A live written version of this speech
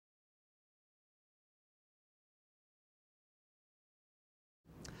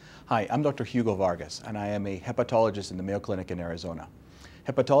Hi, I'm Dr. Hugo Vargas, and I am a hepatologist in the Mayo Clinic in Arizona.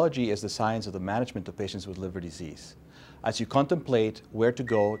 Hepatology is the science of the management of patients with liver disease. As you contemplate where to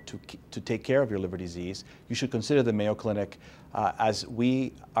go to take care of your liver disease, you should consider the Mayo Clinic as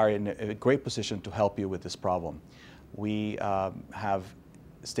we are in a great position to help you with this problem. We have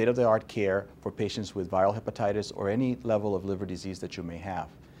state-of-the-art care for patients with viral hepatitis or any level of liver disease that you may have.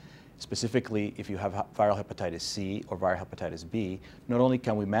 Specifically, if you have viral hepatitis C or viral hepatitis B, not only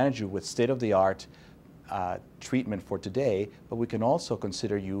can we manage you with state-of-the-art treatment for today, but we can also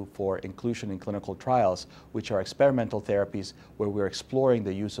consider you for inclusion in clinical trials, which are experimental therapies where we're exploring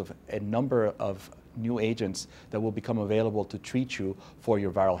the use of a number of new agents that will become available to treat you for your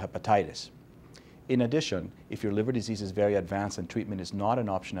viral hepatitis. In addition, if your liver disease is very advanced and treatment is not an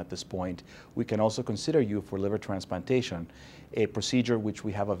option at this point, we can also consider you for liver transplantation, a procedure which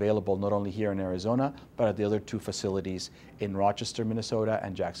we have available not only here in Arizona, but at the other two facilities in Rochester, Minnesota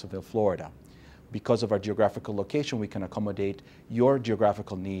and Jacksonville, Florida. Because of our geographical location, we can accommodate your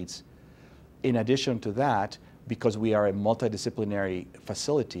geographical needs. In addition to that, because we are a multidisciplinary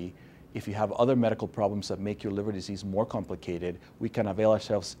facility, if you have other medical problems that make your liver disease more complicated, we can avail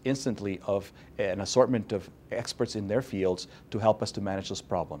ourselves instantly of an assortment of experts in their fields to help us to manage those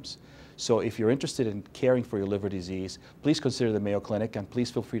problems. So if you're interested in caring for your liver disease, please consider the Mayo Clinic and please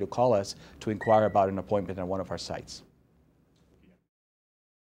feel free to call us to inquire about an appointment at one of our sites.